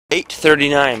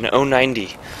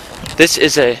839-090. This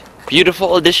is a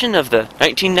beautiful edition of the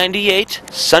 1998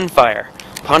 Sunfire,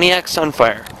 Pontiac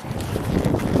Sunfire.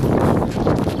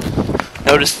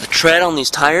 Notice the tread on these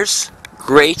tires,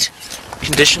 great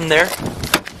condition there.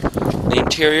 The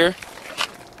interior,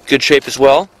 good shape as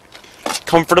well.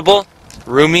 Comfortable,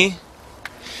 roomy.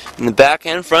 In the back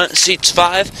and front, seats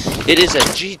 5. It is a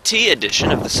GT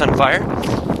edition of the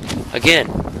Sunfire. Again,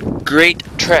 great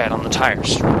tread on the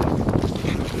tires.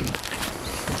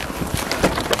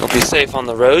 You'll be safe on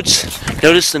the roads.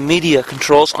 Notice the media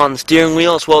controls on the steering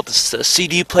wheel as well as the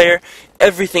CD player.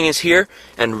 Everything is here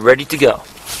and ready to go.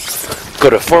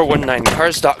 Go to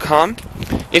 419cars.com.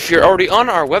 If you're already on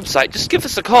our website, just give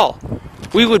us a call.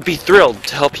 We would be thrilled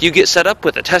to help you get set up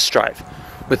with a test drive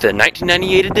with the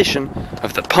 1998 edition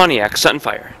of the Pontiac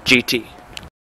Sunfire GT.